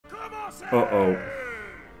Uh-oh.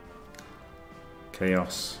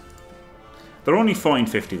 Chaos. They're only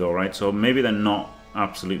 1450 though, right? So maybe they're not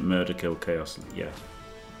absolute murder kill chaos yet.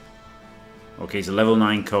 Okay, he's a level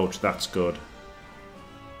 9 coach. That's good.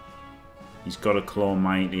 He's got a Claw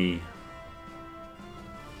Mighty.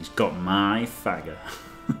 He's got my fagger.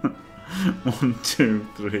 1, 2,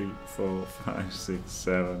 3, 4, 5, 6,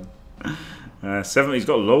 7. 7. He's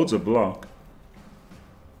got loads of block.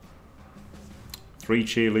 3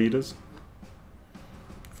 cheerleaders.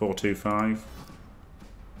 4, 2, 5.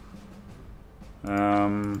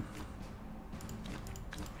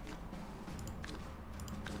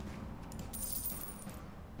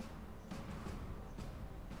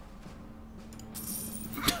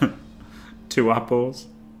 2 apples.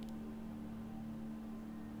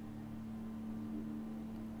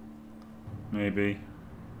 Maybe.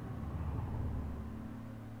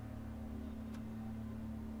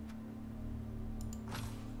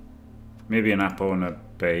 Maybe an apple and a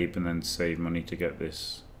babe and then save money to get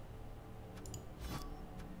this.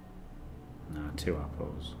 Nah, 2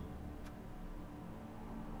 apples.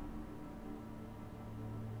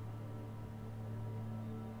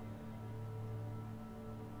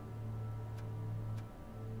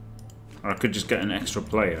 Or I could just get an extra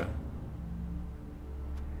player.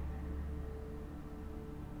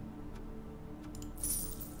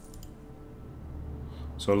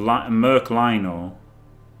 So a Merc Lino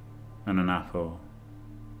and an apple.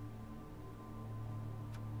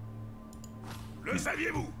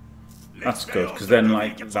 That's good, because then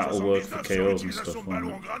like that'll work for KOs and stuff, won't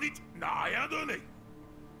it?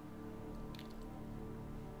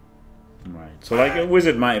 Right, so like a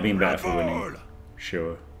wizard might have been better for winning,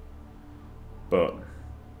 sure. But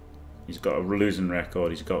he's got a losing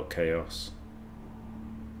record, he's got chaos.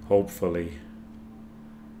 Hopefully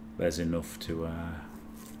there's enough to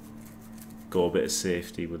go a bit of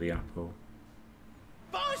safety with the apple.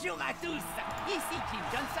 Bonjour à tous, ici Kim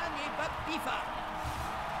Johnson et Bob Pifford.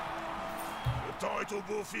 Le temps est au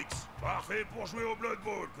beau fixe. Parfait pour jouer au Blood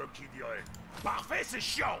Bowl, comme qui dirait. Parfait, c'est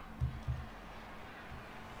chiant.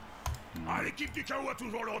 Ah, l'équipe du chaos a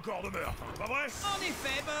toujours le record de meurtre, pas vrai? En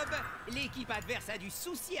effet, Bob, l'équipe adverse a du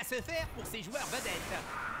souci à se faire pour ses joueurs vedettes.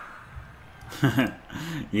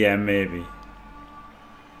 Yeah, maybe.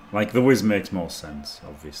 Like, the Wiz makes more sense,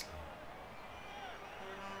 obviously.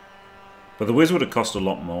 But the Wiz would have cost a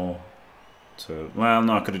lot more to... Well,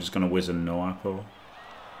 no, I could have just gone a Wiz and no apple.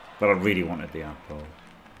 But I really wanted the apple.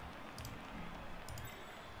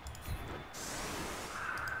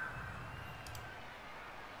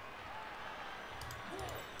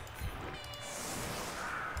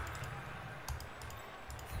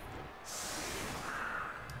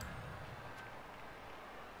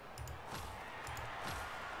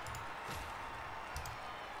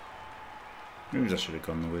 Maybe I should have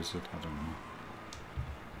gone the wizard, I don't know.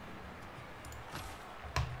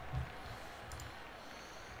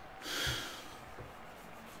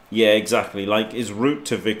 Yeah, exactly. Like, his route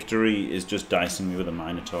to victory is just dicing me with a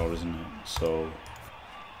Minotaur, isn't it? So,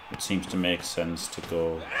 it seems to make sense to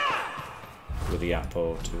go with the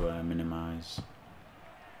apple to minimise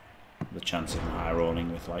the chance of high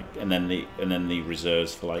rolling with like, and then the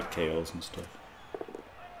reserves for like KOs and stuff.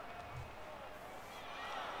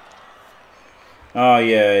 Oh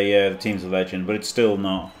yeah, the team's a legend, but it's still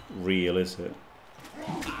not real, is it?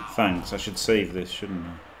 Thanks, I should save this, shouldn't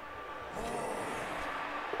I?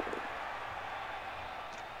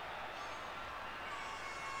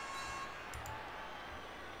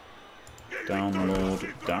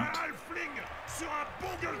 Download that.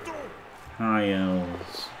 High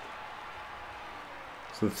Elves.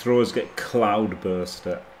 So the throwers get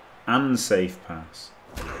Cloudburster and Safe Pass.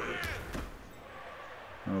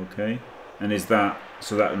 Okay. And is that,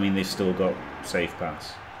 so that would mean they've still got Safe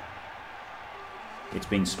Pass? It's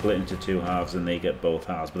been split into 2 halves and they get both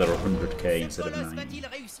halves, but they're 100k instead of 90.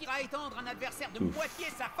 Oof.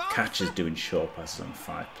 Catch is doing short passes on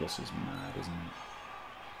 5+ is mad, isn't it?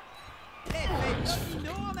 It's fucking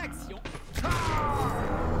mad.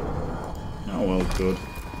 Oh well, good.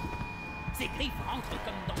 Ces griffes rentrent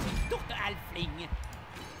comme dans une tourte halfling.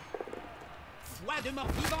 Foi de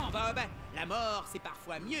mort vivant, Bob. La mort, c'est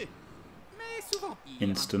parfois mieux. Souvent pire.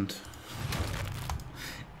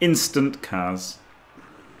 Instant Kaz.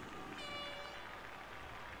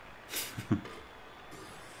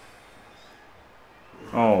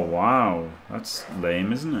 Oh wow, that's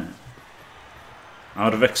lame, isn't it? I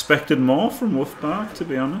would have expected more from Wolfbark, to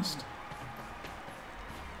be honest.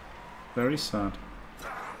 Very sad.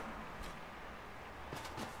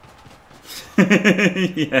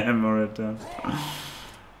 Yeah, Morita.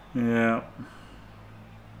 Yeah.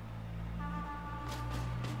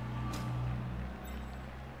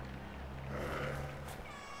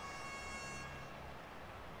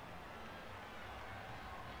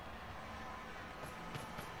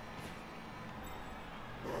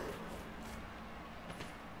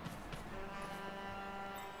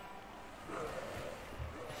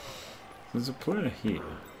 There's a player here.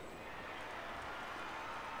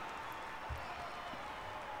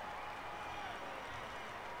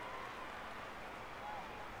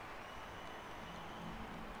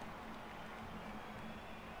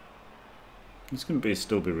 It's going to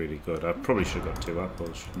still be really good. I probably should have got 2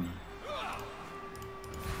 apples, shouldn't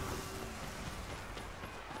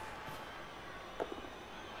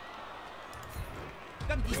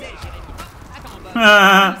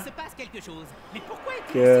I?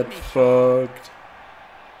 Get fucked.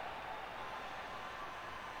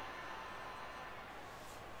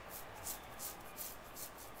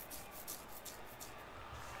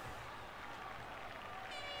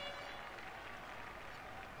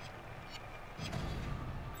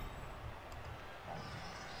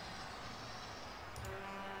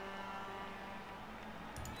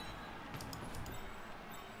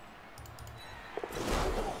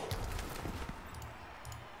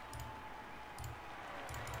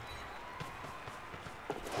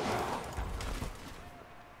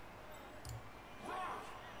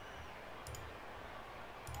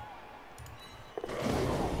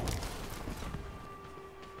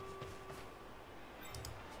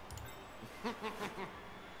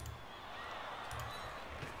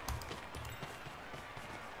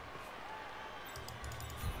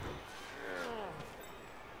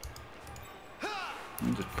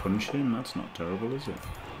 You just punch him, that's not terrible, is it?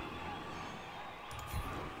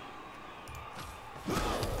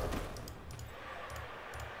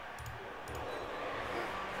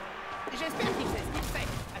 J'espère qu'il sait ce qu'il fait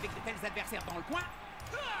avec de tels adversaires dans le coin.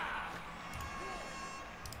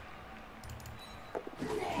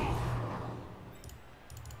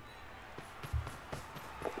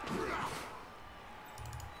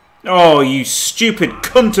 Oh, you stupid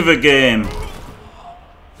cunt of a game!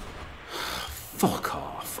 Fuck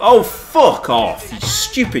off. Oh, fuck off, you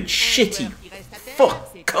stupid, shitty,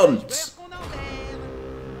 fuck cunts!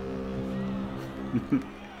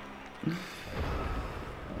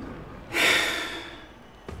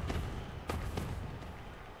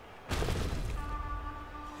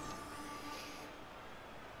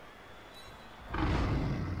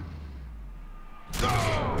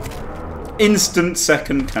 Instant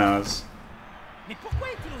second cars.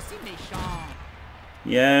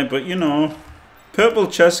 Yeah, but you know, purple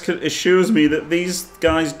chest assures me that these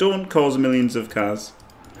guys don't cause millions of cars.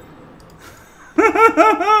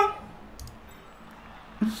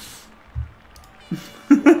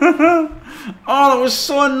 Oh, that was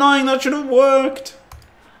so annoying. That should have worked.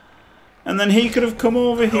 And then he could have come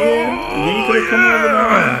over here, and he could have come over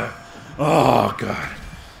there. Oh god,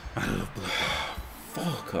 I love BLOODBOWL.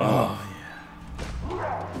 Fuck off. Oh,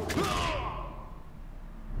 yeah.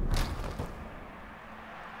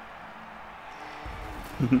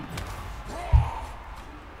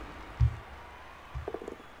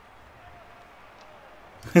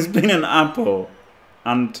 There's been an apple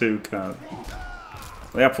and 2 cards.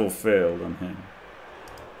 The apple failed on him.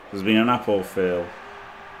 There's been an apple fail.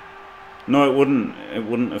 No, it wouldn't. It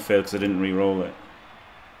wouldn't have failed because I didn't re-roll it.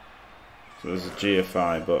 So there's a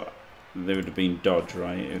GFI, but there would have been dodge,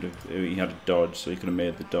 right? He had a dodge, so he could have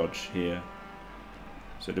made the dodge here.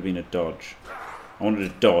 So it'd have been a dodge. I wanted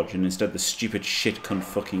a dodge, and instead the stupid shit cunt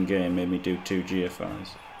fucking game made me do 2 GFIs,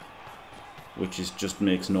 which is just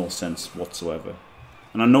makes no sense whatsoever.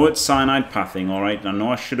 And I know it's cyanide pathing, alright, and I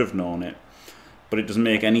know I should have known it, but it doesn't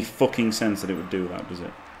make any fucking sense that it would do that, does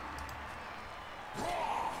it?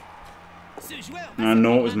 And I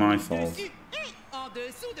know it was my fault,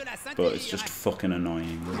 but it's just fucking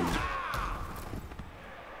annoying, isn't it?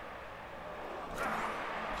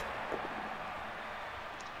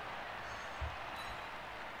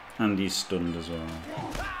 And he's stunned as well.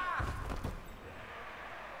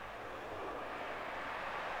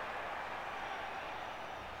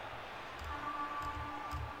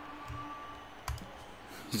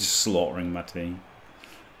 He's just slaughtering my team.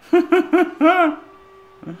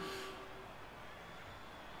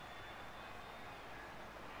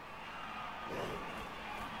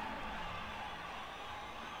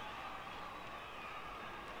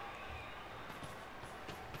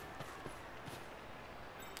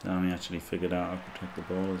 Damn, he actually figured out how to protect the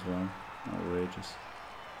ball as well. Outrageous.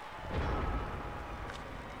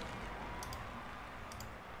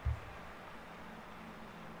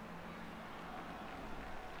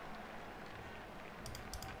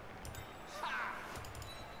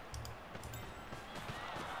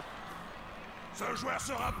 Ce joueur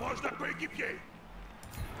se rapproche d'un coéquipier.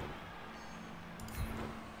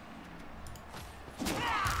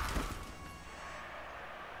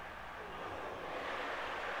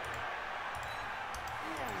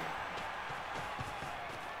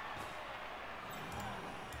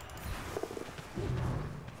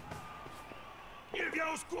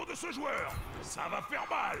 au secours de ce joueur. Ça va faire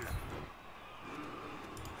mal.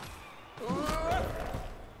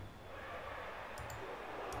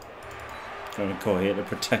 Trying to go here to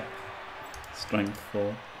protect strength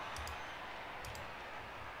 4.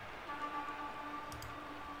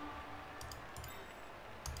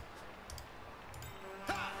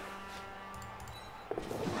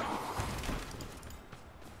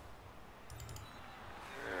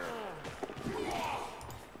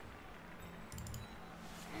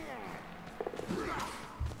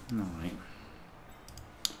 Alright.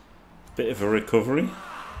 Bit of a recovery.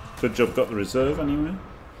 Good job got the reserve anyway.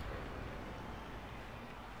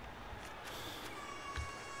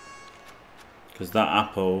 Because that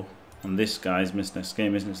Apo and this guy's missed next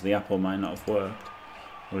game, isn't it? So the Apo might not have worked.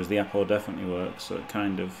 Whereas the Apo definitely works, so it's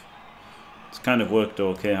kind of worked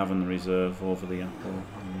okay having the reserve over the Apo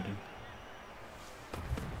already.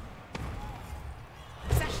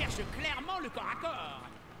 Ça cherche clairement le corps à corps.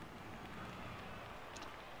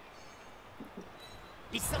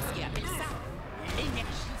 Les sorciers appellent ça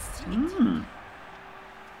l'énergie cinétique.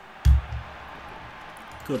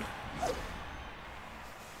 Good.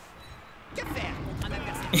 Que faire contre un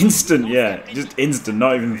adversaire? Instant, yeah. Just instant,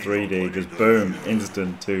 not even 3D. Just boom.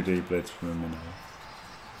 Instant 2D blitz from a minute.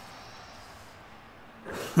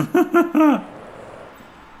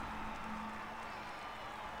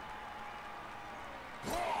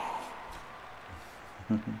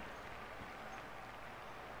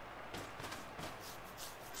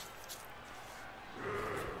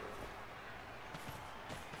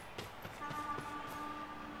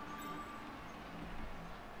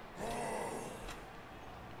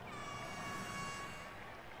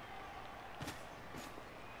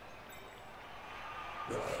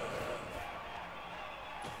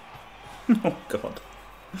 Oh god.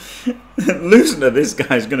 Losing to this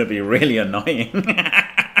guy's gonna be really annoying.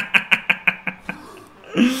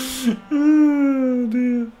 Oh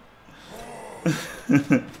dear.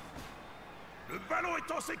 Le ballon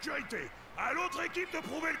est en sécurité. À l'autre équipe de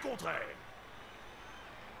prouver le contraire.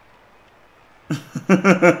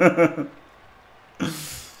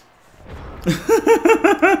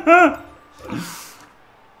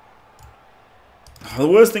 The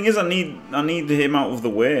worst thing is I need him out of the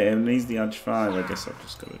way, and he's the edge 5. I guess I've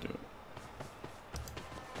just got to do it.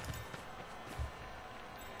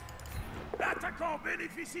 L'attaquant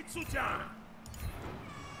bénéficie de soutien.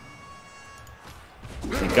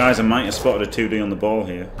 See, guys, I might have spotted a 2D on the ball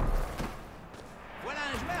here. Voilà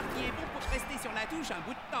un joueur qui est bon pour rester sur la touche un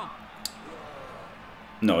bout de temps.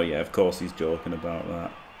 No, yeah, of course he's joking about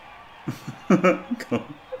that.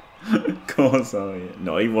 Of course, oh yeah.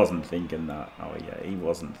 No, he wasn't thinking that. Oh yeah, he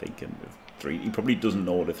wasn't thinking of 3D. He probably doesn't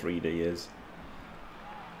know what a 3D is.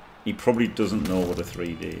 He probably doesn't know what a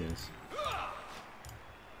 3D is.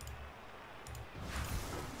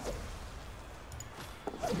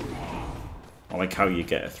 I like how you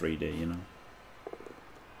get a 3D, you know.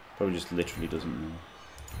 Probably just literally doesn't know.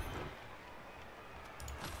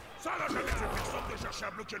 Ça n'a jamais tué personne de chercher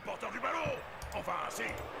à bloquer le porteur du ballon. Enfin, si,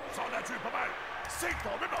 ça en a tué pas mal. C'est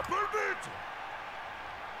quand même un peu le but.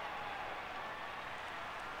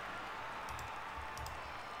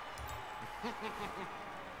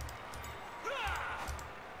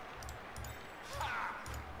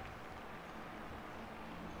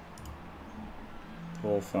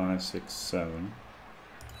 Four, 5, 6, 7.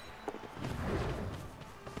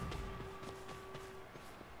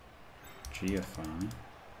 GFI.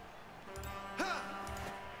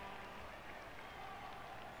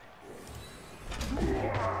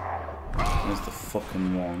 There's the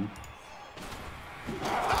fucking one.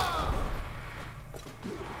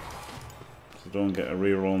 So don't get a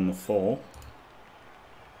reroll on the 4.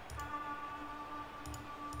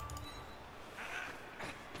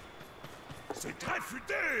 C'est très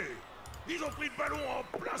futé. Ils ont pris le ballon en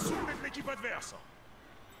plein sommet de l'équipe adverse.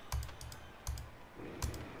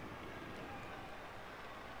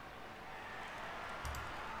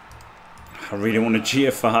 I really want a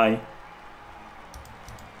GFI.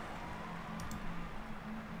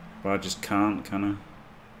 But I just can't, can I?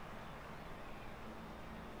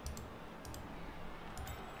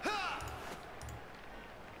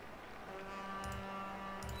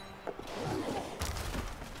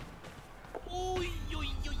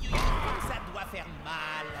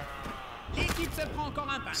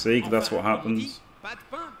 See, that's what happens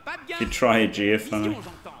if you try a GFI.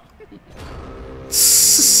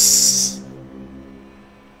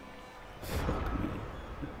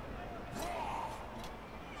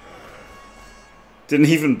 Didn't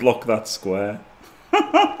even block that square.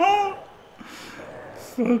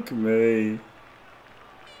 Fuck me.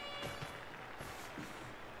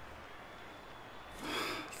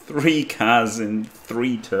 3 Kaz in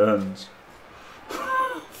 3 turns.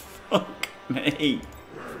 Fuck me.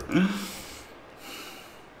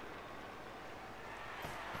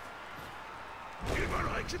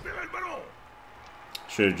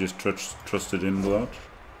 Should have just trusted him, blood.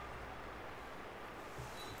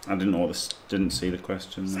 I didn't know this. Didn't see the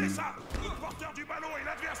question.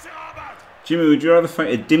 Jimmy, would you rather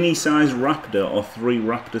fight a Dimmy-sized raptor or 3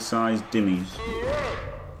 raptor-sized Dimmies?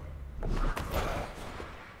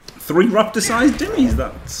 3 raptor-sized Dimmies.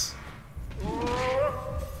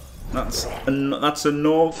 That's a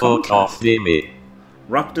no. Fuck off, Dimmy.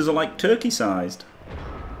 Raptors are like turkey-sized.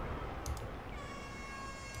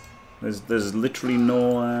 There's literally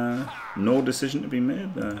no decision to be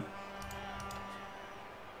made there.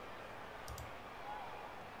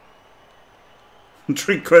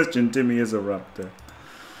 Trick question, Timmy is a raptor.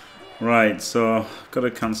 Right, so gotta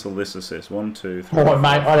cancel this assist. 1, 2, 3. Oh,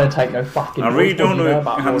 mate, I don't take no fucking. I really don't know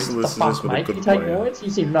how to cancel this assist with a good You take player. voids? You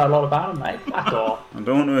seem to know a lot about him, mate. Fuck off. I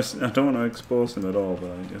don't want to expose him at all,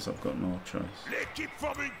 but I guess I've got no choice. L'équipe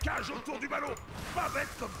forme une cage autour du ballon. Pas bête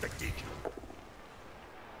comme tactique.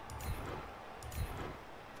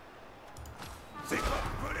 C'est comme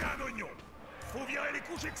voler un oignon. Faut virer les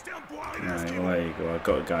couches externes pour arriver à ce Right, qu'il well, there you go. I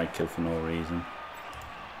got a guy killed for no reason.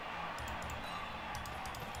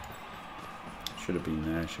 Should have been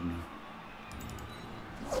there, shouldn't I?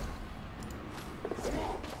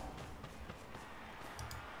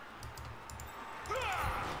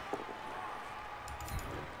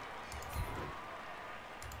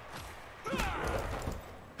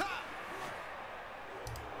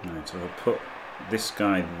 Right, so I'll put this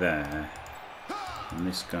guy there, and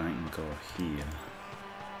this guy can go here.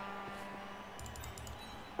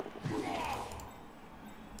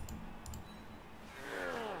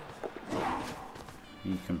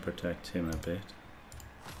 You can protect him a bit.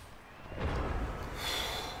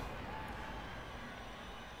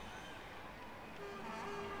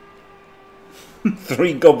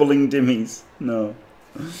 Three gobbling dimmies. No.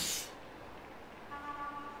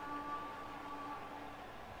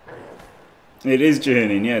 It is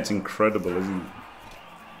journeying, yeah, it's incredible, isn't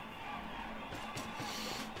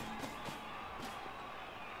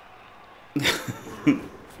it?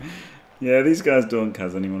 Yeah, these guys don't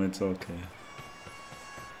cast anyone, it's okay.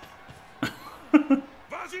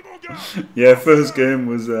 Yeah, first game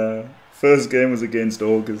was against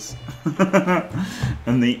Ogres.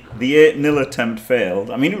 And the 8-0 attempt failed.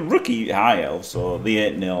 I mean, rookie High Elves, so the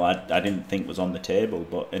 8-0 I didn't think was on the table,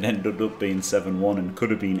 but it ended up being 7-1 and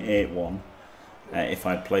could have been 8-1 if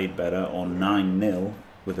I'd played better, or 9-0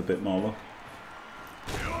 with a bit more luck.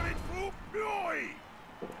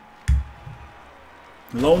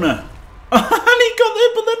 Loner. And he got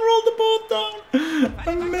there but then rolled the board down.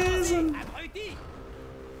 Amazing.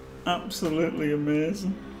 Absolutely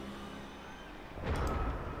amazing.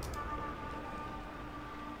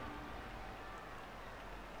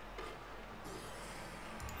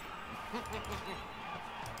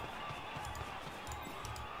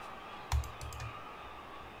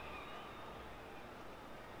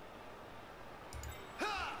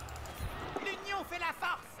 L'union fait la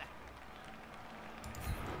force.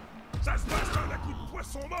 Ça se passe comme un coup de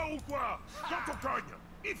poisson mort ou quoi? Quand on cogne,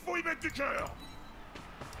 il faut y mettre du cœur.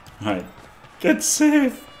 Right. Get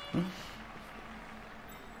safe.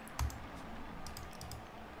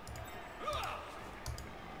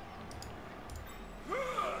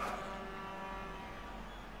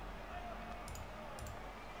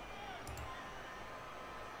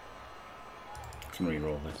 Can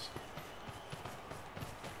re-roll this.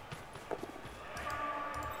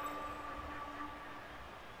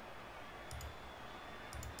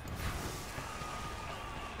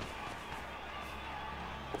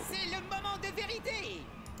 C'est le moment de vérité.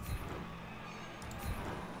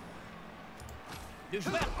 Le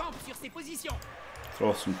joueur campe sur ses positions.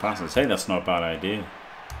 Throw some passes. Hey, that's not a bad idea.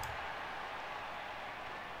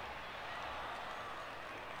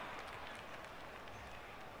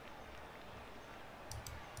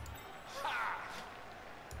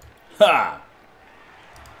 Ha!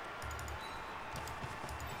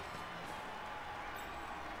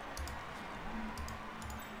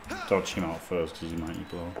 Dodge him out first because he might be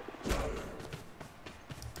blow.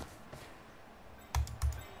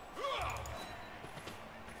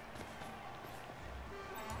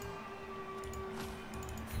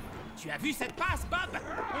 Tu as vu cette passe, Bob?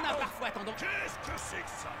 On a parfois tendance. Qu'est-ce que c'est que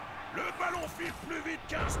ça? Le ballon file plus vite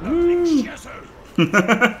qu'un snorkeling chiasseux.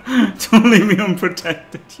 Don't leave me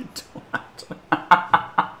unprotected, you twat.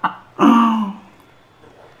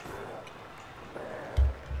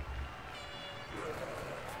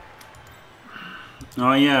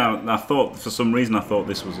 Oh yeah, I thought, for some reason I thought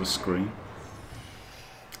this was a screen.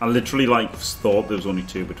 I literally like thought there was only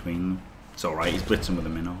 2 between them. It's alright, he's blitzing with a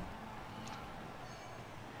minnow.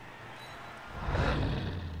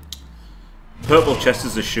 Purple Chest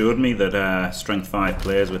has assured me that Strength 5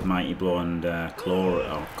 players with Mighty Blow and Claw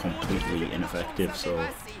are completely ineffective, so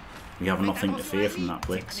we have nothing to fear from that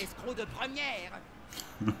blitz.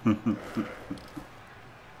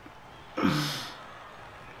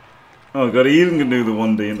 Oh god, he even can do the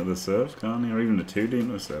 1D into the surf, can't he? Or even the 2D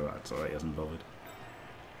into the surf. That's alright, he hasn't bothered.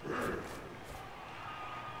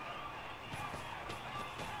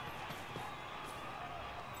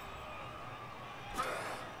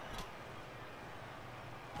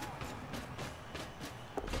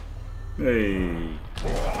 Hey.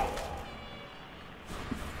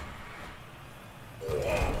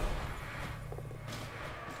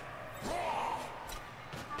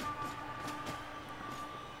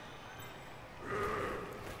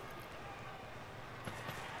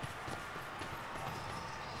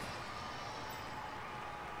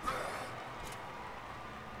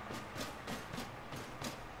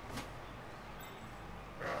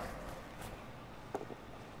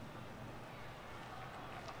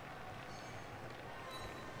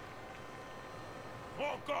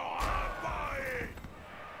 Encore un pareil.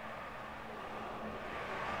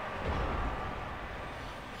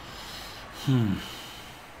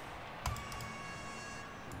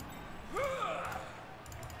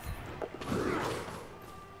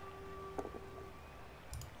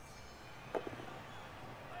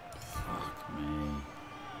 Fuck me.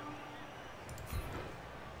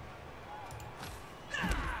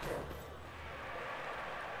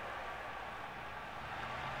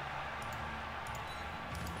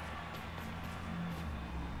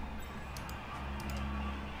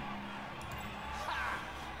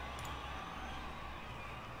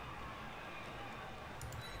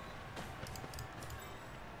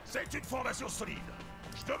 C'est une formation solide.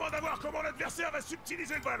 Je demande à voir comment l'adversaire va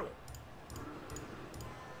subtiliser le ballon.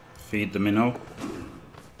 Feed the minnow.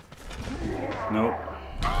 Nope.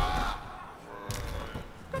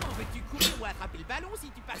 Comment veux-tu courir ou attraper le ballon si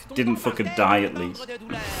tu passes ton Didn't temps par fucking terre die at à least. mordre de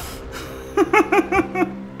douleur?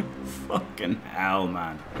 Fucking hell,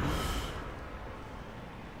 man.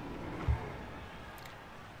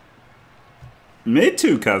 Made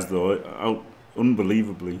 2 Kaz though, out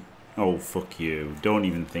unbelievably. Oh, fuck you. Don't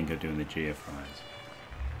even think of doing the GFIs.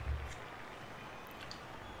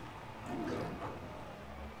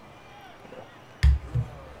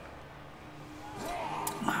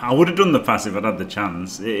 I would have done the pass if I'd had the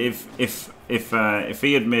chance. If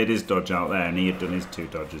he had made his dodge out there and he had done his 2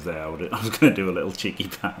 dodges there, I was going to do a little cheeky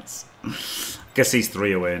pass. Guess he's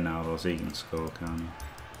 3 away now though, so he can score, can't he?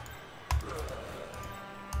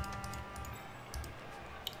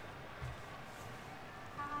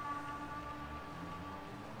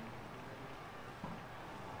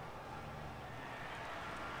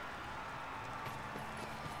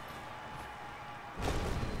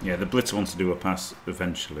 Yeah, the blitz wants to do a pass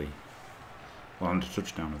eventually. Well, and a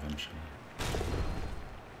touchdown eventually.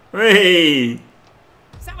 Hey!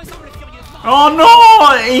 Ça ressemble furieusement. Oh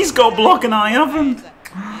no! He's got block and I haven't!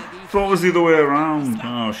 Thought it was the other way around.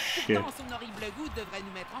 Oh shit. Pourtant, son horrible goût devrait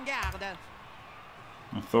nous mettre en garde.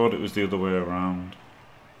 I thought it was the other way around.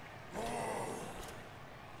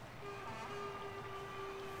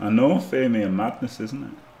 I know, Fame and Madness,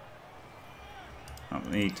 isn't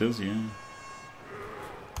it? He does, yeah.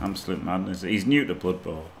 Absolute madness. He's new to Blood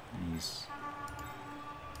Bowl. He's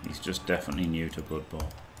just definitely new to Blood Bowl.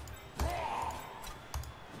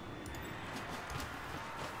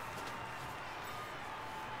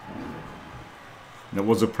 That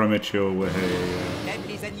was a premature way. Même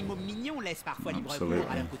les animaux mignons laissent parfois libre cours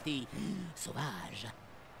à leur côté sauvage.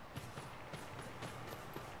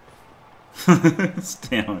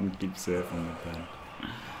 Stay out and keep surfing the bed.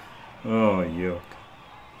 Oh, yuck.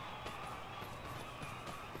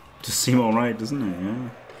 Just seem alright, doesn't it? Yeah.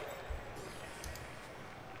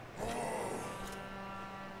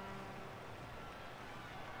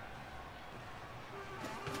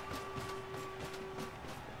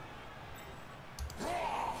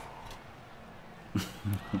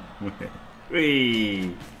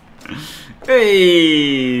 Hey!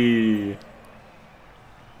 Hey!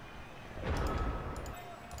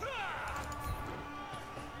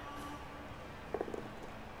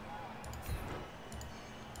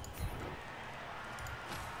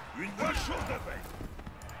 Une bonne chose de fait.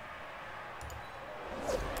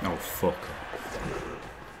 Oh, fuck.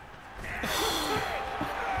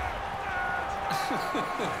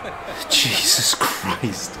 Jesus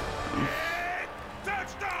Christ.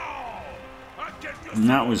 Touchdown! À quelques And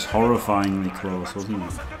that was horrifyingly close, wasn't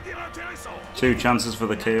it? 2 chances for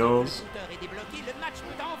the KOs. Le match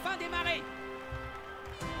peut enfin démarrer.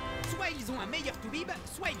 Soit ils ont un meilleur toubib,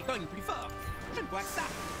 soit ils cognent plus fort. Je ne vois que ça.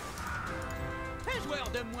 Un joueur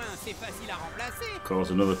de moins, c'est facile à remplacer. Of course,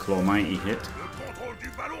 another Claw Mighty hit. Le contrôle du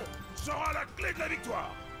ballon sera la clé de la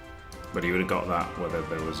victoire. But he would have got that whether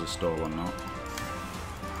there was a stall or not.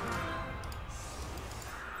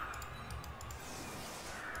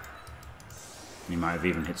 He might have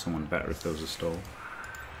even hit someone better if there was a stall.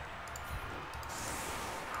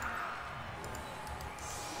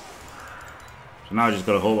 So now I just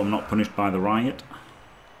got to hope I'm not punished by the riot.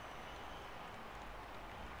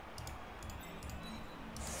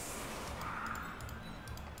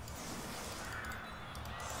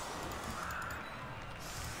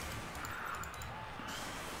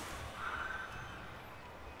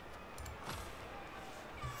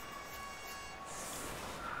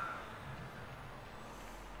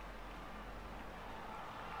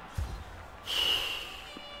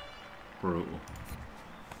 Brutal.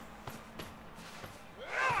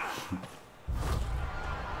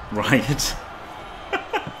 Riot.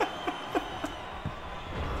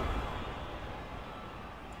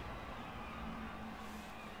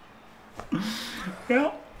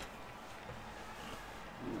 Yeah.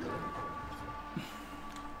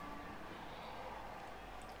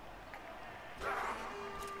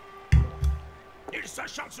 Ils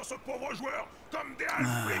s'acharnent sur ce pauvre joueur comme des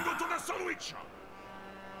halflings autour d'un sandwich.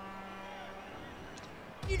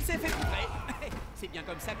 Il s'est fait couvrer. C'est bien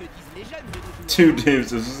comme ça que disent les jeunes de nos jours. 2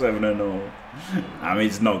 divs of 7-0. I mean,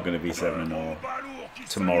 it's not going to be 7-0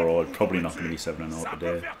 tomorrow. It's probably not going to be 7-0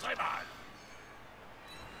 today.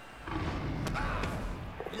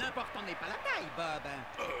 L'important n'est pas la taille, Bob.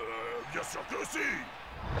 Bien sûr que si.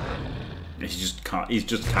 He's just can't. He's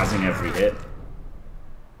just casing every hit.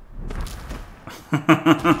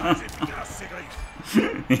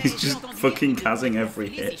 He's just fucking casing every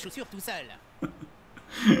hit.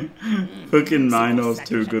 Fucking Mino's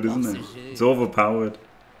too good, isn't it? It's overpowered.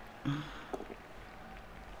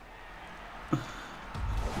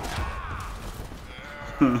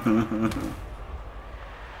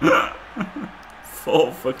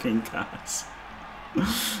 Four fucking cars.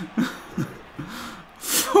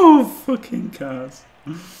 4 fucking cars.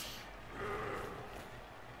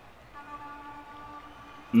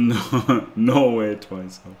 No, no way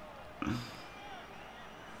twice up.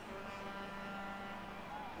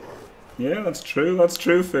 Yeah, that's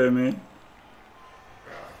true for me.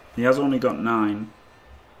 He has only got 9.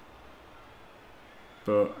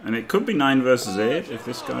 But, and it could be 9 versus 8 if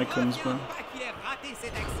this guy comes back.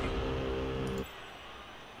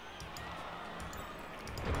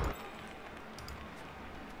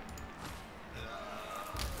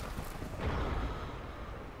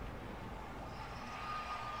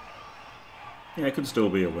 Yeah, it could still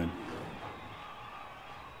be a win.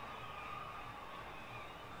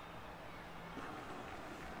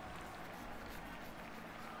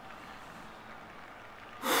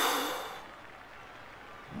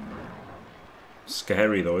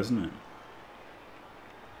 Scary though, isn't it?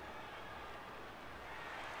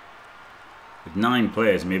 With 9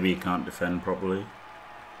 players, maybe he can't defend properly.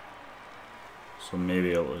 So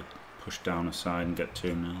maybe he'll push down a side and get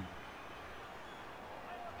 2 now.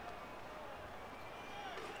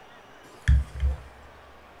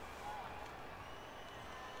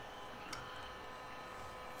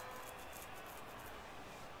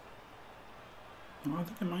 Oh, I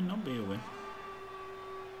think it might not be a win.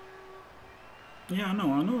 Yeah, I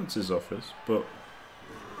know it's his office, but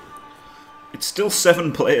it's still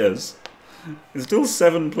 7 players. It's still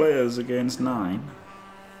 7 players against 9.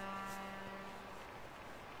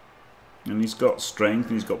 And he's got strength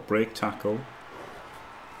and he's got break tackle.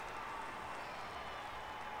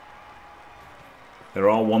 There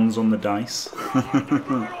are 1s on the dice.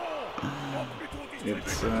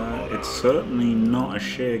 It's certainly not a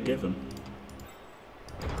share given.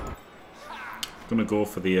 Gonna go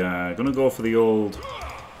for the old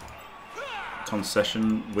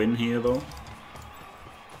concession win here though.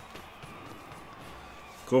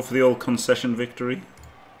 Go for the old concession victory.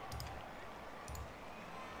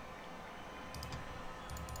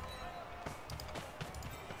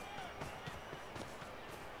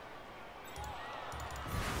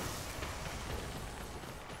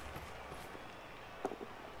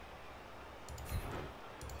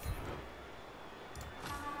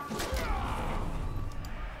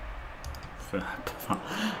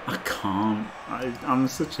 I can't. I'm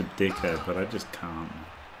such a dickhead, but I just can't.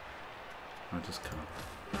 I just can't.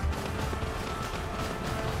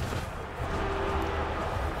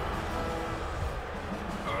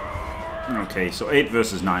 Okay, so 8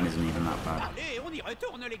 versus 9 isn't even that bad. Allez, on y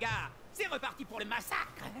retourne, les gars. C'est reparti pour le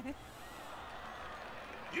massacre.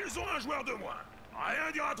 Ils ont un joueur de moins.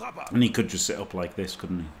 Rien d'irrattrapable. And he could just sit up like this,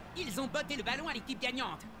 couldn't he? Ils ont botté le ballon à l'équipe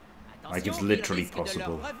gagnante. Like it's Attention, literally ils risquent de possible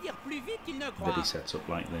leur revenir plus vite qu'ils ne that croient. he sets up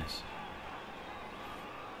like this.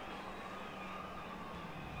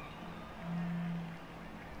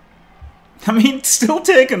 I mean, still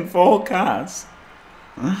taking 4 cards.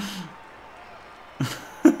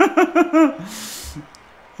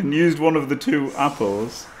 And used one of the 2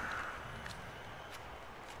 apples.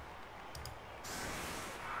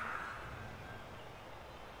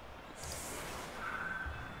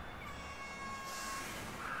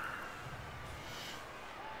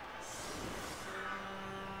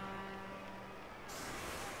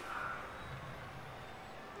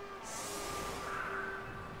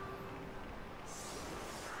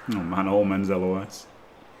 Oh man, all men's LOS.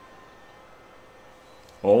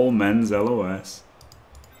 All men's LOS.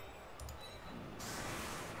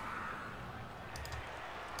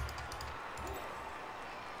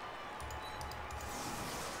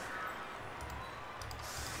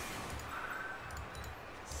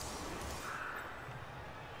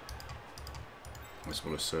 I just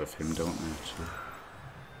want to surf him, don't I, actually?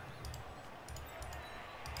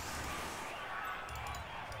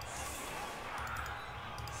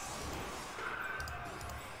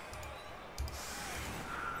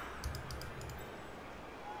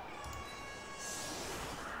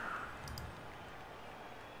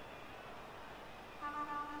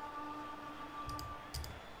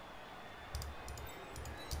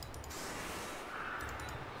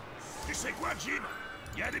 Tu sais quoi, Jim?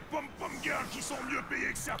 Il y a des pom-pom girls qui sont mieux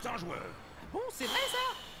payés que certains joueurs. Bon, c'est vrai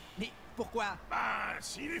ça? Mais pourquoi? Bah,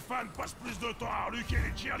 si les fans passent plus de temps à reluquer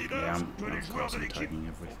les cheerleaders que les joueurs de l'équipe,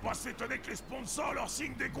 faut pas s'étonner que les sponsors leur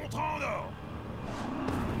signent des contrats en or.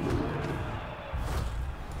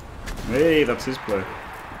 Hey, that's his play.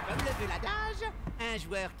 Comme le veut l'adage, un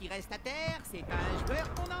joueur qui reste à terre, c'est pas un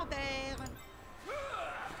joueur qu'on enterre.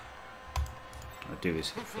 I'll do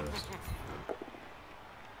this hit first.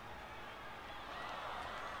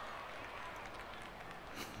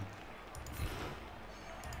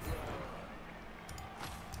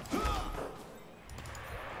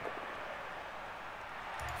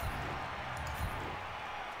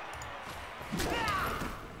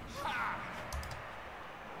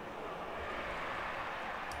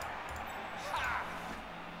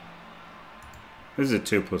 This is a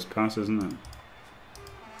 2+ pass, isn't it?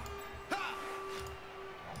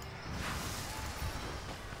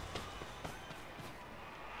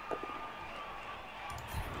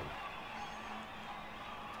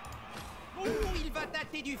 Oh, il va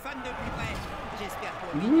tâter du fan de plus près. J'espère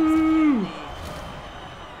pour lui que c'est bien mené.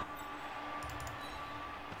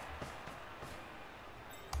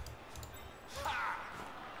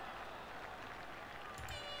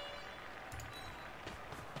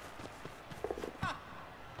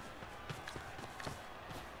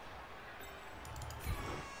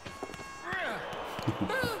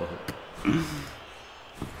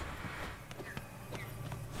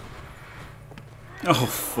 Oh,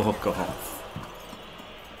 fuck off.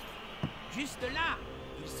 Juste là,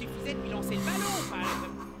 il suffisait de lui lancer le ballon,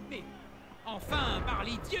 mais enfin, par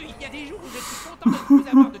les dieux, il y a des jours où je suis content de ne plus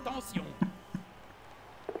avoir de tension.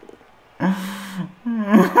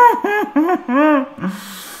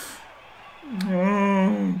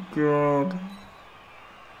 Oh, God.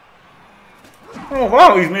 Oh,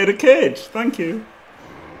 wow, he's made a cage. Thank you.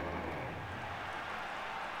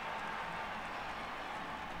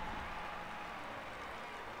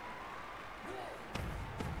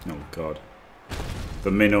 Oh, God. The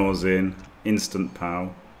minnow's in. Instant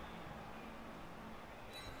pow.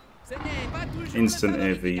 Ce n'est pas toujours Instant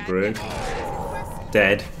le favori AV qui break. gagne.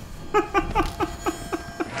 Dead.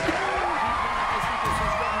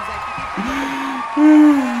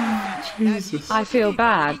 Jesus. I feel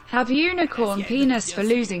bad. Have unicorn penis for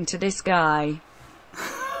losing to this guy.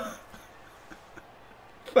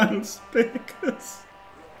 Thanks, Pickers.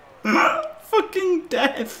 Fucking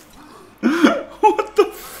death. What the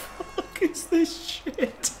fuck is this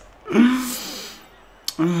shit?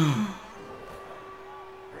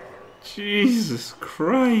 Jesus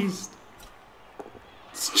Christ.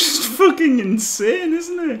 It's just fucking insane,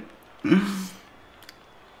 isn't it?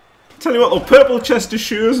 Tell you what, the purple chest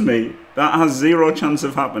assures me that has 0 chance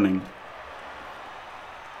of happening.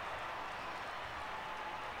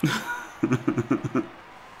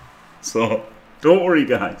 So, don't worry,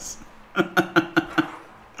 guys.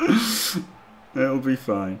 It'll be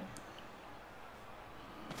fine.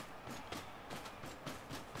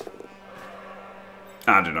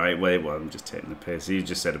 I don't know. Well, I'm just taking the piss. He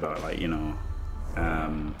just said about, like, you know,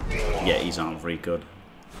 Yetis aren't very good.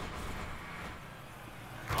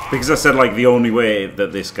 Because I said, like, the only way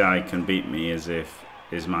that this guy can beat me is if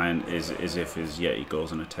his Yeti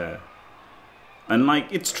goes on a tear. And, like,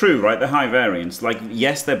 it's true, right? They're high variance. Like,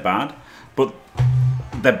 yes, they're bad, but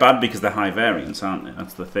they're bad because they're high variance, aren't they?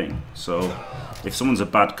 That's the thing. So, if someone's a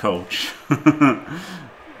bad coach,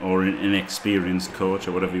 or an inexperienced coach,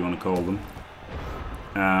 or whatever you want to call them,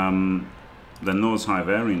 then those high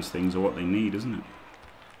variance things are what they need, isn't it?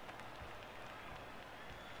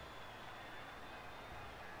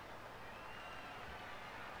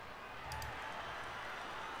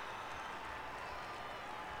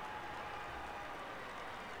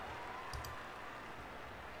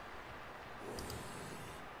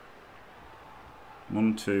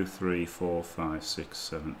 One, two, three, four, five, six,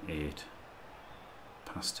 seven, eight.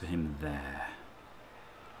 Pass to him there.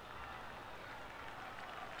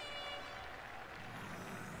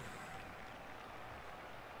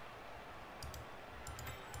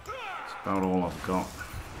 That's about all I've got.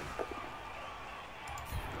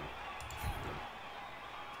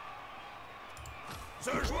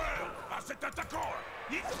 Ce joueur, à cet attaquant,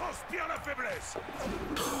 il transpire la faiblesse.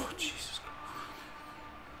 Oh, Jesus Christ.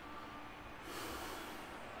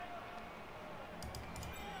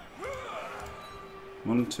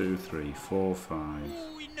 1, 2, 3, 4, 5,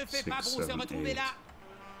 6, 7, 8.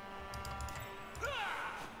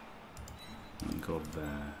 And go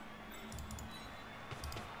there.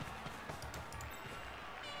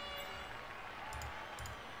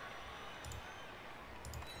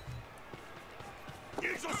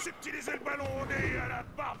 Ils ont subtilisé le ballon au nez à la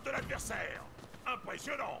barbe de l'adversaire.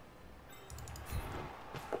 Impressionnant.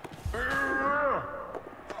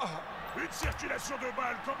 Une circulation de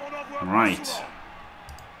balles comme on en voit Right. souvent.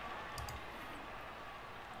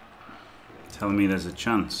 Tell me there's a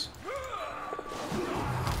chance.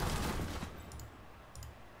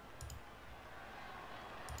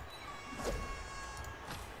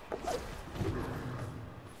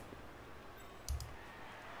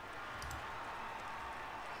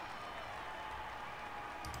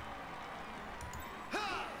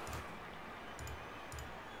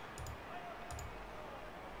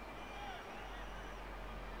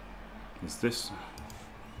 Is this?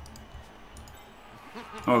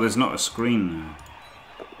 Oh, there's not a screen there.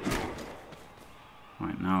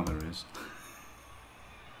 Right now there is.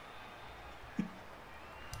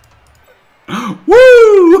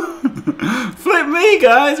 Woo! Flip me,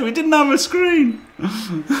 guys! We didn't have a screen.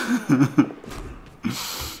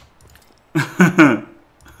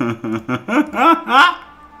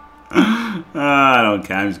 I don't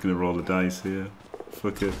care. I'm just gonna roll the dice here.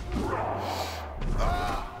 Fuck it.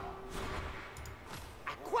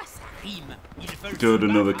 Do it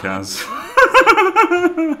another Kaz.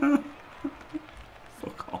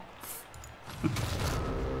 Fuck off.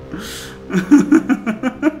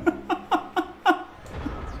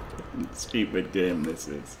 Stupid game this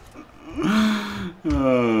is.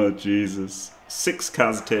 Oh, Jesus. 6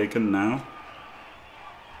 Kaz taken now.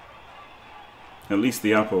 At least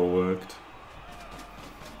the apple worked.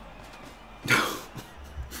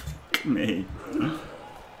 Fuck me.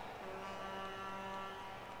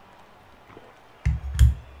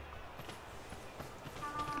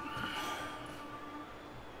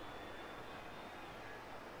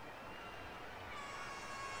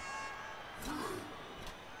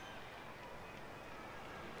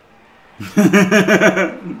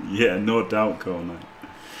 Yeah, no doubt, Corner.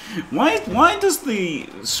 Why does the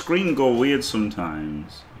screen go weird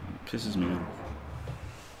sometimes? It pisses me off.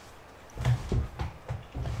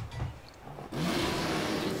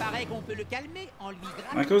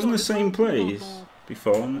 Like, I was in the same place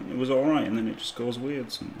before and it was alright, and then it just goes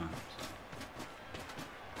weird sometimes.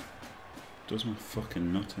 It does my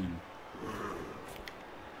fucking nut in.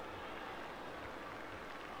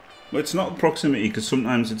 Well, it's not proximity because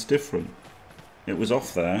sometimes it's different. It was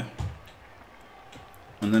off there,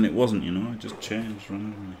 and then it wasn't, you know, it just changed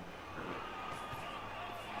randomly.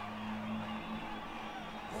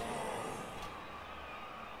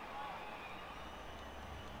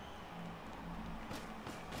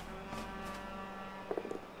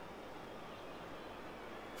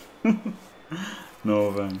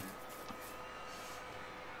 No, then.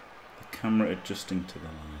 The camera adjusting to the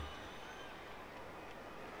line.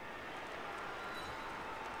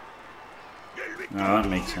 No, that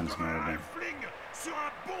makes sense, Maribel.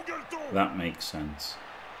 That makes sense.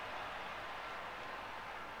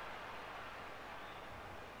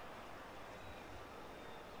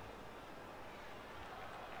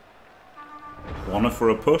 Wanna for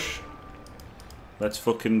a push? Let's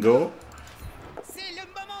fucking go. C'est le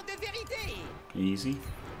Easy.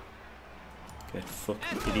 Get fucked,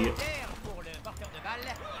 Un peu idiot. d'air pour le porteur de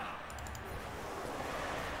balle.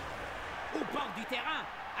 Au bord du terrain,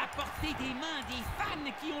 à portée des mains des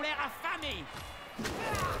fans qui ont l'air affamés.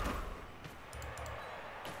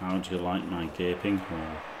 How do you like my gaping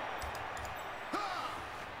hole?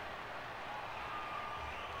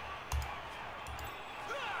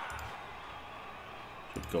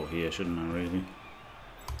 Should go here, shouldn't I, really?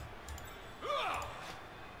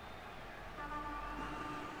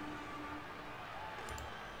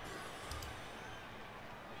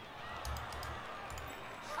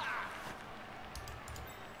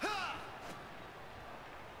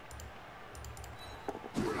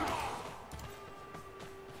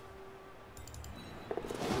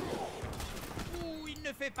 Ouh, il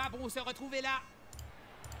ne fait pas bon se retrouver là.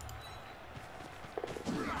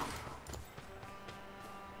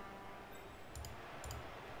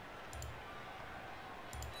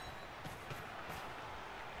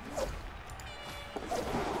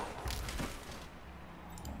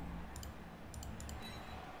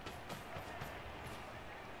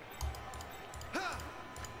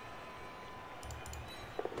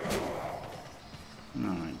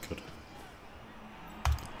 Alright, good.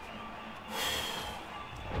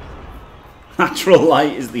 Natural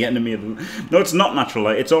light is the enemy of the... No, it's not natural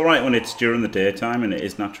light. It's alright when it's during the daytime and it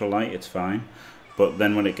is natural light, it's fine. But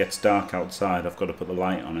then when it gets dark outside, I've got to put the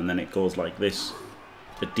light on and then it goes like this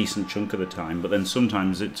a decent chunk of the time. But then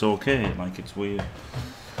sometimes it's okay, like it's weird.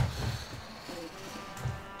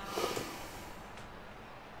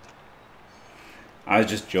 I was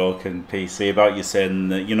just joking, PC, about you saying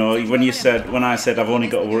that, you know, when I said I've only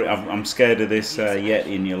got to worry, I'm scared of this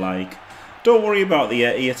Yeti, and you're like, don't worry about the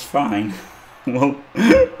Yeti, it's fine. Well,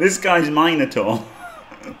 this guy's Minotaur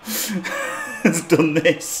has done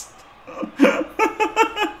this.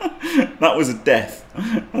 That was a death.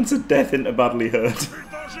 That's a death into badly hurt.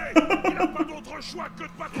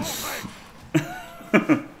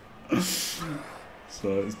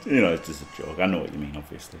 So, it's, you know, it's just a joke. I know what you mean,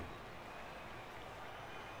 obviously.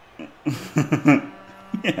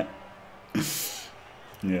 Yeah.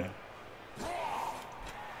 Yeah.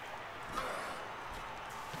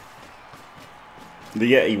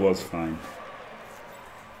 The Yeti was fine.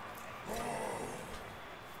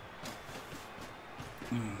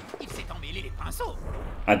 Il s'est emmêlé les pinceaux.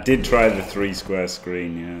 I did try the 3 square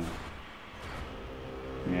screen,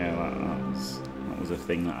 yeah. Yeah, that was a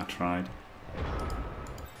thing that I tried.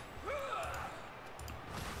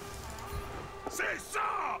 C'est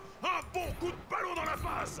ça! Un bon coup de ballon dans la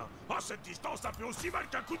face! À cette distance, ça fait aussi mal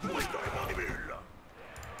qu'un coup de bouche dans les mandibules!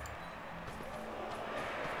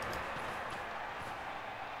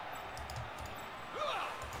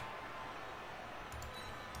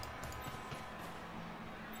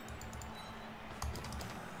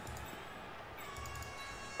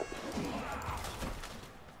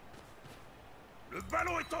 Le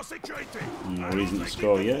ballon est en sécurité! No reason to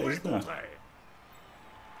score yet, is there?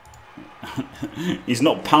 He's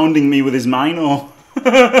not pounding me with his minor.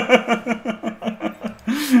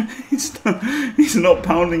 He's not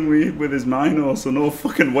pounding me with his minor, so no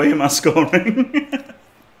fucking way am I scoring.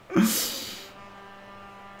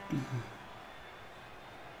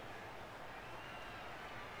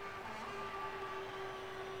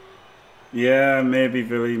 Yeah, maybe,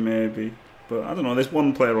 Billy, maybe. But I don't know, there's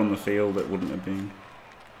one player on the field that wouldn't have been.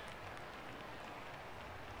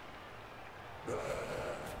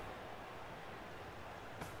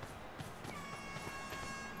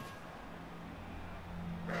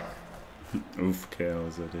 Oof,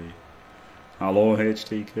 KLZD. Hello,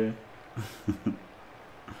 HTK.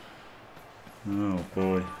 Oh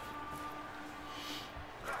boy.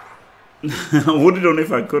 I would have done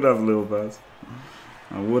if I could have, Lil Baz.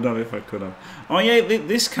 I would have if I could have. Oh yeah,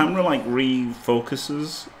 this camera like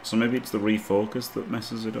refocuses, so maybe it's the refocus that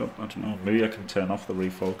messes it up. I don't know. Maybe I can turn off the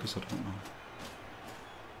refocus. I don't know.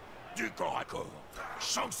 Du corps à corps. Je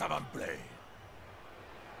sens que ça va me plaire.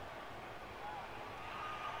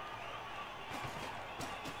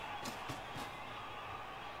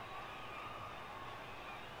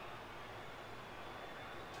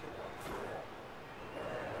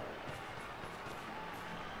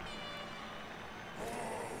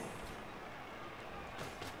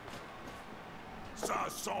 Ça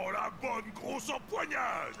sent la bonne grosse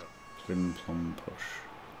empoignade. Slim plum push.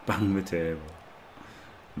 Bang the table.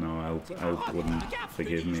 No, Elf wouldn't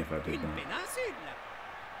forgive me if I did that.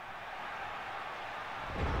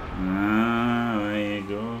 Ah, there you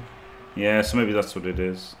go. Yeah, so maybe that's what it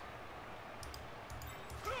is.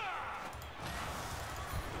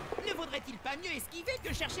 Ne vaudrait-il pas mieux esquiver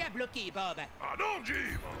que chercher à bloquer, Bob? Ah non,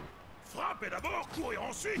 Jim! Frappez d'abord, courir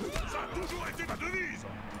ensuite. Ça a toujours été ma devise.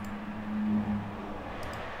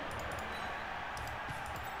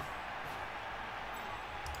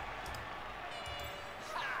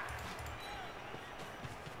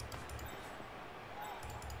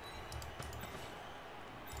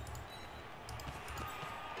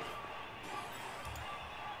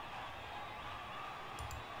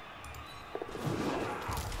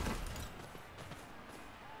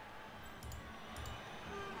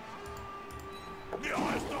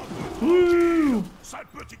 Sale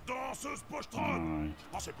petite danseuse pochetronne.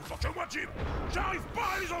 Oh, c'est plus fort que moi, Jim. J'arrive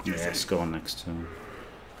pas à les encaisser. Yeah, score next turn.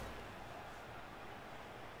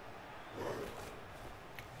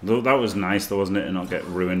 Though that was nice, though, wasn't it, to not get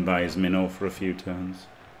ruined by his minnow for a few turns.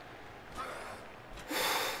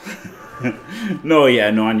 No,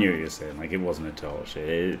 yeah, no, I knew what you were saying. Like, it wasn't a total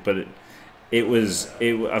shit, but it was.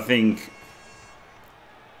 I think.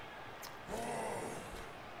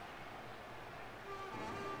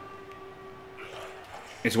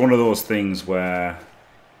 It's one of those things where,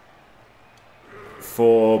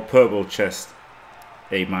 for purple chest,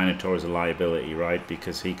 a Minotaur is a liability, right?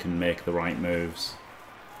 Because he can make the right moves,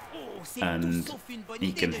 and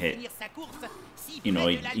he can hit. You know,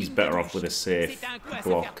 he's better off with a safe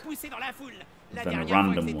block than a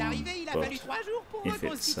random one. But if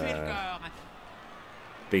it's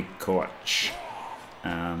big coach,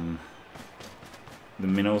 the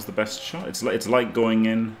minnow's the best shot. It's like going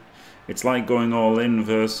in. It's like going all in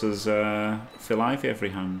versus Phil Ivey every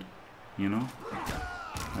hand, you know.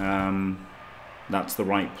 That's the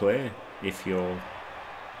right play if you're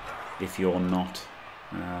not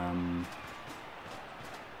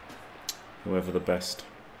whoever the best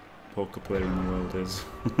poker player in the world is.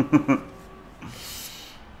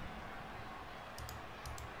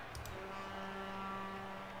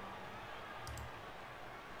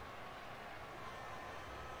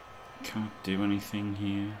 Can't do anything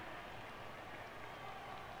here.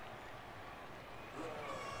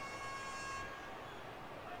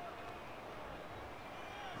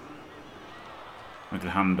 I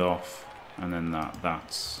could hand off, and then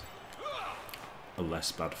that's a less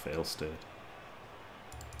bad fail state.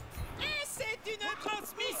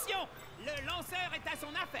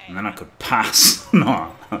 And then I could pass.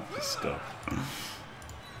 No, that's stuff.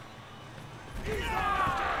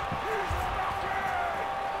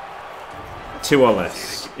 Two or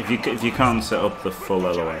less. If you can't set up the full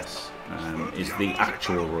LOS, is the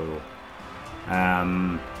actual rule.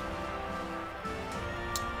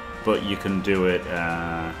 But you can do it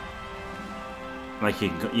like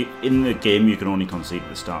in the game. You can only concede at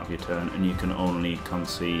the start of your turn, and you can only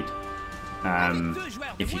concede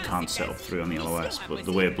if you can't set up 3 on the LOS. But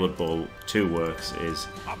the way Blood Bowl 2 works is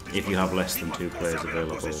if you have less than 2 players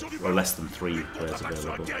available, or less than 3 players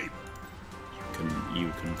available,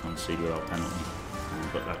 you can concede without penalty.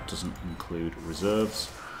 But that doesn't include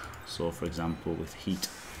reserves. So, for example, with Heat,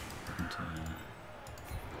 it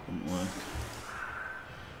wouldn't work.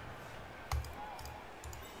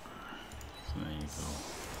 So there you go.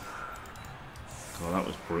 God, that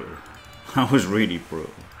was brutal. That was really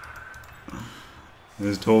brutal.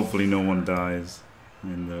 There's hopefully no one dies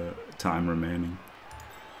in the time remaining.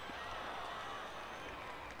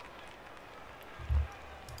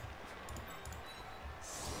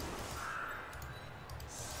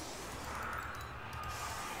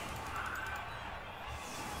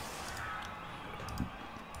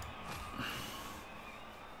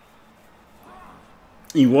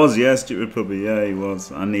 He was, yeah, stupid puppy, yeah, he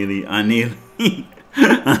was. I nearly I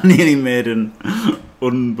nearly made an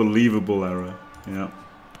unbelievable error. Yeah.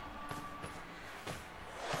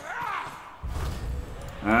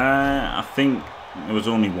 I think there was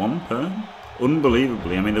only 1 perm.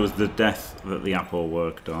 Unbelievably, I mean, there was the death that the Apple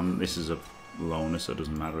worked on. This is a loner, so it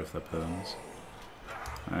doesn't matter if they're perms.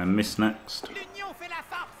 Miss next.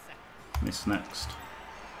 Miss next.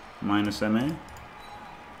 Minus MA.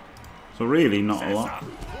 So really, not a lot.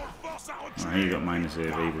 Oh, he got minus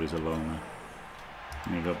AV, but he's a loner.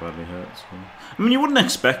 And he got badly hurt. So. I mean, you wouldn't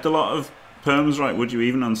expect a lot of perms, right? Would you?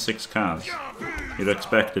 Even on 6 cards, you'd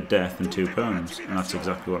expect a death and 2 perms, and that's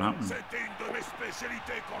exactly what happened.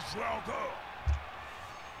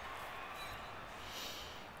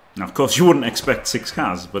 Now, of course, you wouldn't expect 6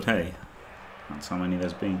 cards, but hey, that's how many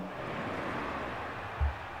there's been.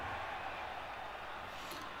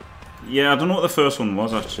 Yeah, I don't know what the first one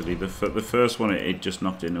was actually. The first one it just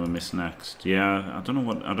knocked into a miss next. Yeah, I don't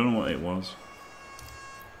know what it was.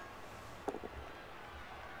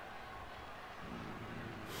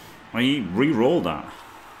 I re-rolled that.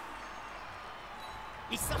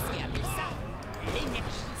 It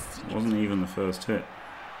wasn't even the first hit.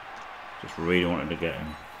 Just really wanted to get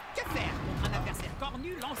him. faire contre un adversaire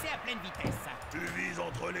cornu lancé à pleine vitesse. Tu vises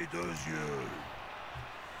entre les deux yeux.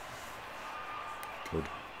 Good.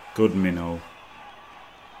 Good minnow.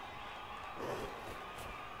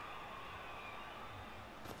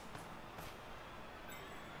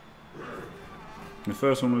 The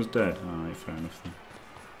first one was dead. Alright, fair enough then.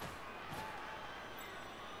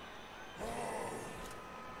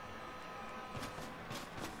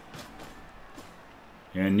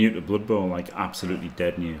 Yeah, new to Blood Bowl, like absolutely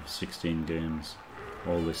dead new. 16 games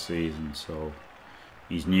all this season, so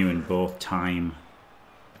he's new in both time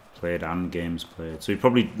played and games played. So he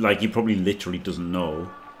probably literally doesn't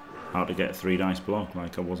know how to get a 3 dice block.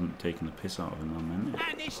 Like, I wasn't taking the piss out of him, man.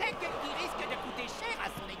 Un échec qui risque de coûter cher à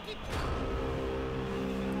son équipe.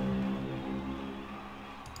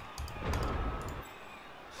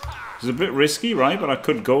 It's a bit risky, right? But I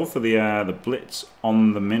could go for the blitz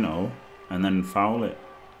on the minnow and then foul it.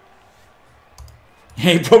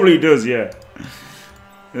 Yeah, he probably does, yeah.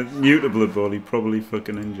 New to Blood Bowl, he probably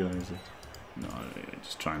fucking enjoys it. No,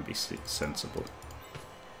 just try and be sensible.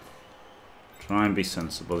 Try and be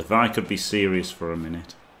sensible. If I could be serious for a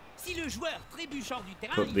minute. Si le joueur trébuchant du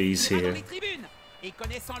terrain Put these here. dans les tribunes. Et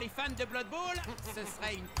connaissant les fans de Blood Bowl, ce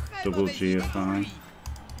serait une très Double mauvaise idée pour GFI.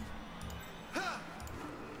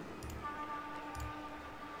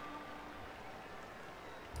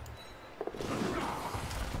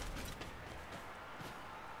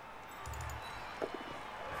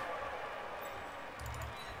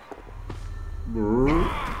 lui.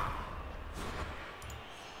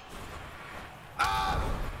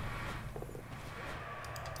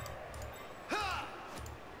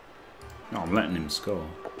 No, I'm letting him score.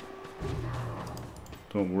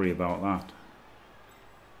 Don't worry about that.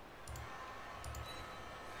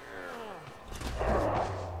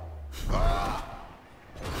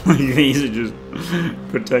 These are just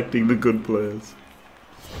protecting the good players.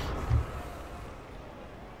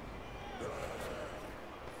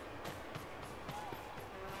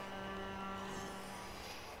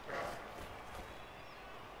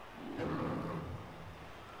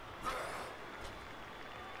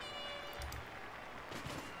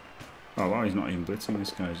 Oh wow, he's not even blitzing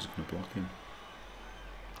this guy, he's just going to block him.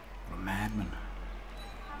 What a madman.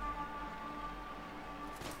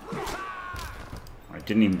 I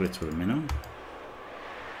didn't even blitz with a minnow.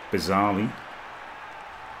 Bizarrely.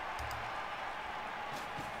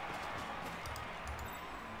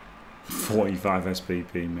 .45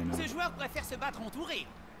 SPP minnow. Ce joueur préfère se battre entouré.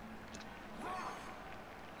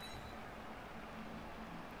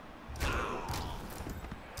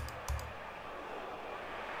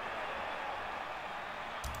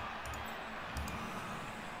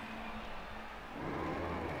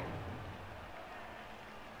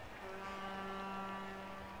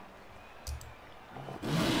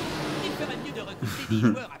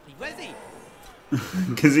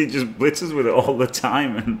 Because he just blitzes with it all the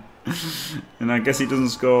time, and I guess he doesn't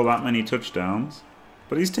score that many touchdowns.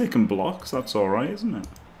 But he's taken blocks, that's alright, isn't it?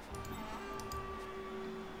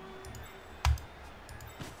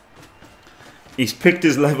 He's picked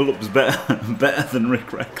his level ups better than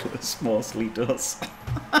Rick Reckless, mostly does.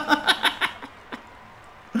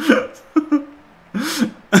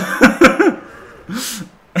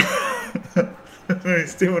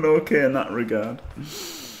 He's doing okay in that regard.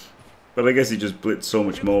 But I guess he just blitzed so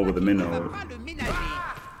much more with the minnow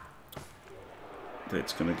that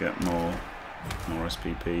it's going to get more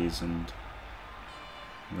SPPs and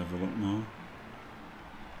level up more.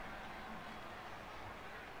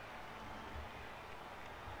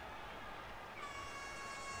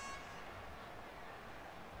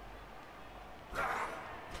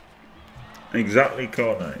 Exactly,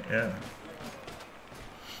 corner, yeah.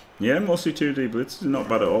 Yeah, mostly 2D blitz is not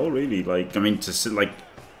bad at all, really. Like, I mean, to sit like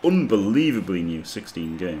unbelievably new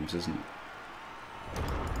 16 games, isn't it?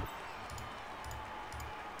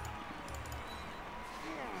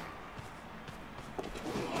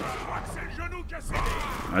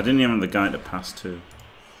 I didn't even have the guy to pass to.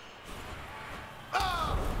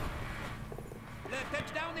 I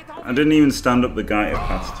didn't even stand up the guy to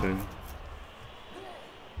pass to.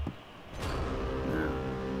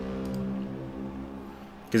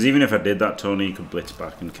 Because even if I did that, Tony, he could blitz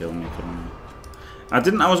back and kill me, couldn't he? I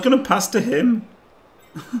was going to pass to him.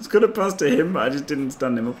 I was going to pass to him, but I just didn't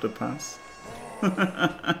stand him up to pass. Oh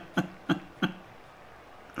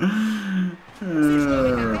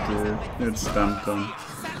dear, it's stamped on.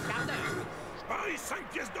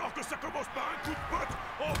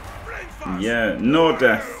 Yeah, no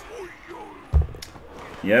death.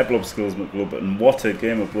 Yeah, Blob Skills McGlub, and what a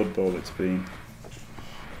game of Blood Bowl it's been.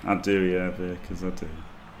 I do, yeah, because I do.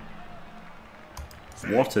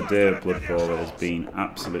 What a day of Blood Bowl. It has been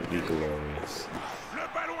absolutely glorious. Le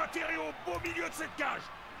ballon atterrit au beau milieu de cette cage.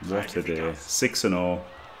 What a day. 6-0.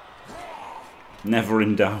 Never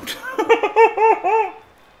in doubt.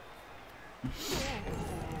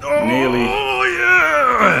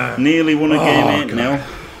 Nearly won a game 8-0.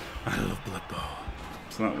 I love Blood Bowl.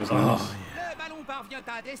 So that was nice. Le ballon parvient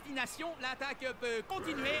à destination. L'attaque peut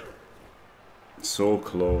continuer. So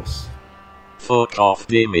close. Fuck off,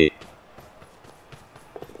 Demi.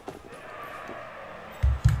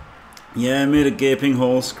 Yeah, made a gaping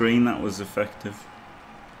hole screen. That was effective.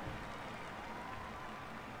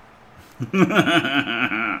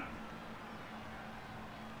 I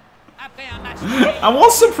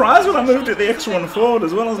was surprised when I moved it the extra one forward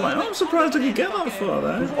as well. I was like, oh, I'm surprised I could get that far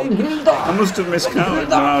there. I must have miscounted.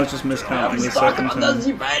 No, I was just miscounting the second time.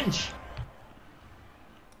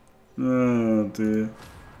 Oh dear.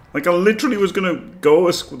 Like I literally was going to go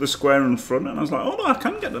with the square in front and I was like, oh no, I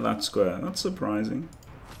can get to that square. That's surprising.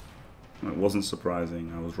 It wasn't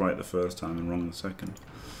surprising. I was right the first time and wrong the second.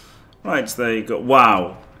 Right, so there you go.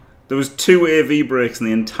 Wow. There was 2 AV breaks in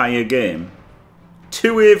the entire game.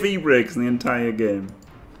 2 AV breaks in the entire game.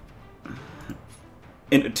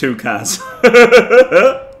 Into 2 Kaz.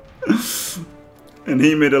 And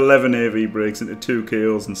he made 11 AV breaks into 2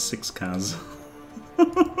 KOs and 6 Kaz.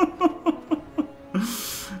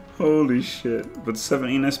 Holy shit. But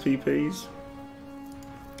 17 SPPs?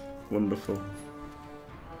 Wonderful.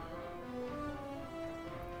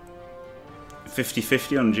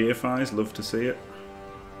 50-50 on GFIs, love to see it.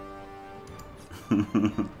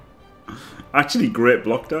 Actually, great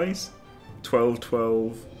block dice.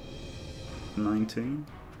 12-12-19.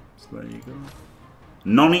 So there you go.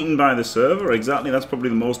 Non-eaten by the server, exactly. That's probably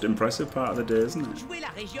the most impressive part of the day, isn't it?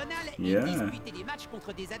 Yeah.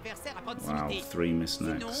 Wow, 3 missed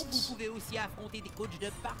nexts.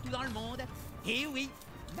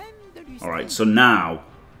 Alright, so now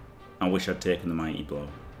I wish I'd taken the Mighty Blow.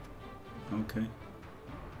 Okay.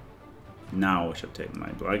 Now I wish I'd taken the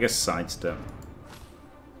Mighty Blow. I guess sidestep.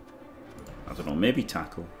 I don't know, maybe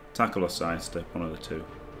tackle. Tackle or sidestep, one of the 2.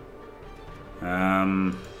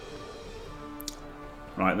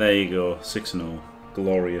 Right, there you go. 6-0.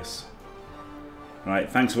 Glorious. Right,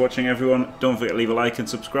 thanks for watching everyone. Don't forget to leave a like and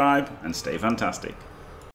subscribe, and stay fantastic.